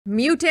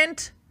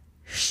Mutant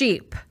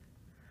sheep.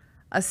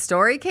 A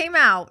story came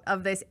out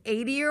of this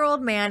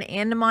 80-year-old man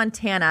in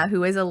Montana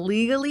who is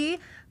illegally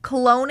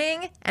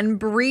cloning and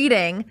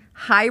breeding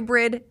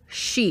hybrid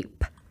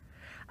sheep.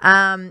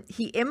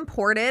 He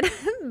imported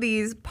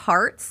these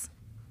parts,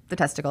 the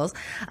testicles,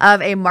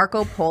 of a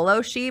Marco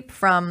Polo sheep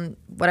from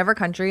whatever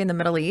country in the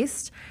Middle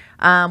East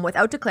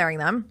without declaring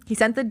them. He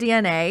sent the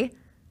DNA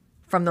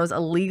from those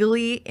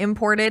illegally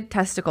imported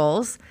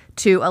testicles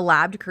to a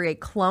lab to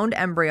create cloned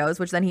embryos,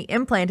 which then he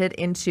implanted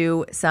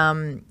into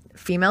some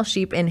female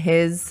sheep in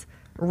his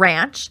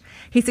ranch.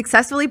 He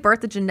successfully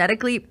birthed a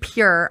genetically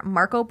pure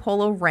Marco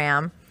Polo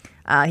ram.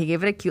 He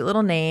gave it a cute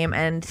little name,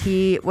 and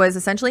he was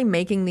essentially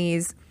making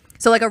these.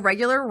 So like a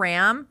regular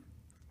ram,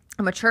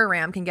 a mature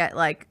ram can get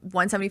like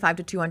 175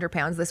 to 200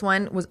 pounds. This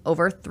one was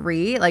over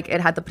 3. Like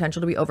it had the potential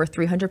to be over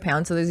 300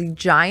 pounds. So there's these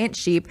giant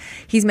sheep.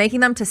 He's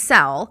making them to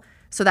sell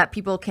so that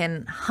people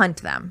can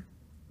hunt them.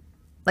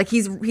 Like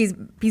he's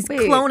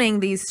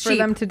cloning these sheep. For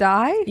them to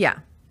die? Yeah.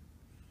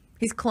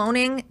 He's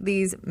cloning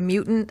these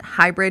mutant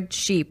hybrid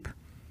sheep.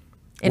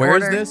 Where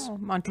is this? Oh,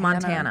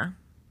 Montana.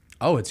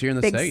 Oh, it's here in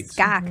the Big States.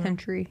 ska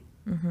country.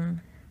 Mm-hmm.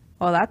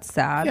 Well, that's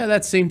sad. Yeah,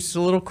 that seems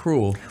a little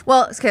cruel.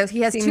 Well, because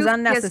he has Seems two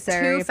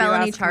unnecessary,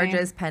 felony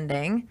charges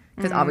pending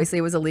because obviously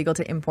it was illegal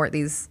to import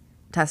these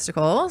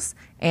testicles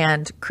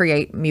and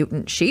create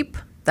mutant sheep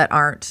that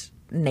aren't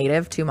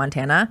native to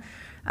Montana.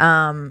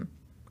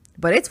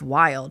 But it's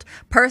wild.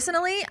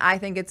 Personally, I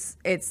think it's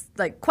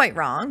like quite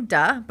wrong,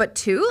 duh. But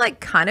 2, like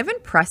kind of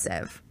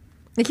impressive.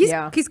 Like he's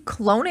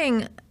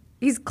cloning.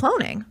 He's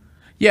cloning.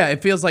 Yeah,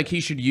 it feels like he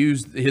should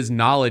use his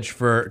knowledge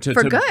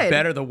to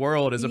better the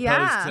world as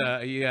opposed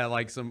to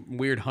like some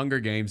weird Hunger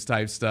Games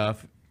type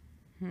stuff.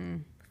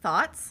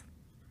 Thoughts?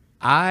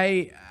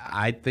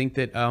 I think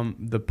that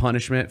the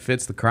punishment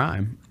fits the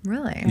crime.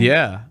 Really?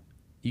 Yeah.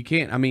 You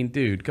can't, I mean,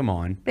 dude, come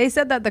on. They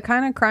said that the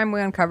kind of crime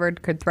we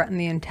uncovered could threaten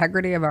the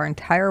integrity of our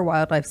entire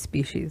wildlife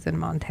species in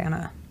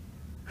Montana.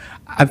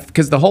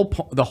 Because the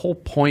whole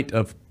point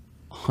of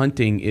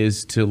hunting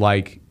is to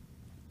like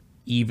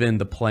even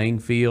the playing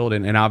field,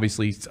 and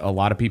obviously a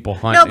lot of people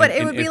hunt. No, but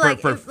it would be like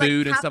for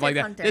food and stuff like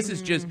that. Hunting.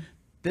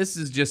 This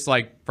is just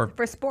like for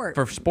sport.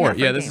 For sport,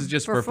 yeah. This is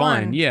just for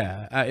fun.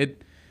 Yeah,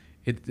 it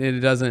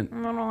doesn't.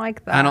 I don't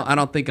like that. I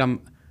don't think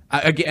I'm.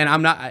 Again,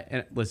 I'm not.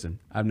 Listen,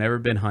 I've never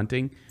been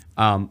hunting.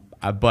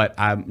 But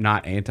I'm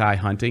not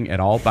anti-hunting at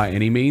all by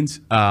any means.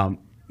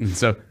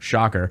 So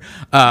shocker.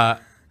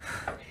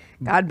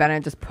 God,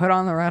 Bennett, just put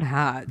on the red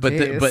hat. But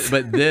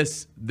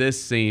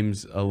this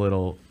seems a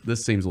little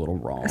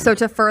wrong. So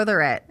to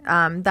further it,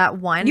 that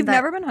one You've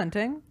never been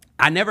hunting?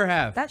 I never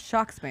have. That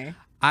shocks me.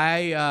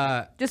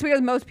 Just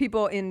because most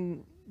people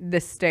in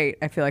this state,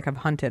 I feel like, have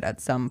hunted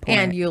at some point.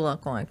 And you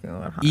look like you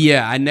would hunt.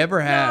 Yeah, I never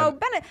have. No,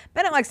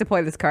 Bennett likes to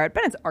play this card.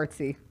 Bennett's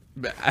artsy.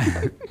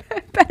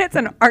 Bennett's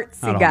an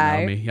artsy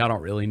guy. Know me. Y'all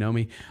don't really know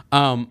me.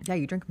 Yeah,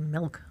 you drink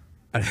milk.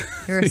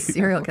 You're a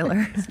serial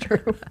killer. It's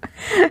true.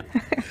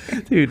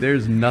 Dude,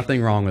 there's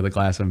nothing wrong with a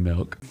glass of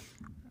milk.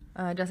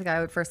 Jessica, I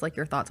would first like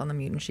your thoughts on the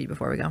mutant sheep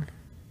before we go.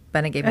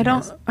 Bennett gave me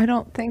his. I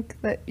don't think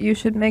that you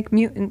should make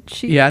mutant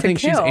sheep Yeah, I to think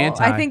kill. she's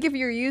anti. I think if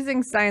you're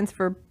using science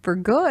for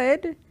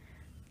good,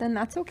 then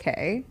that's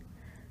okay.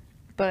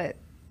 But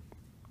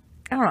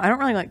I don't know. I don't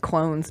really like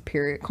clones,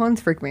 period.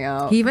 Clones freak me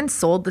out. He even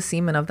sold the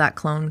semen of that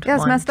cloned Yeah, it's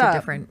one messed to up.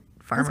 different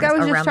farmers. This guy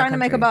was around just trying to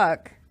make a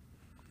buck.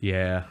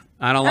 Yeah,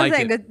 I don't I'm like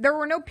saying it. that there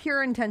were no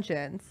pure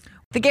intentions.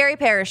 The Gary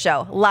Parrish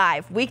Show,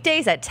 live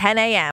weekdays at 10 a.m.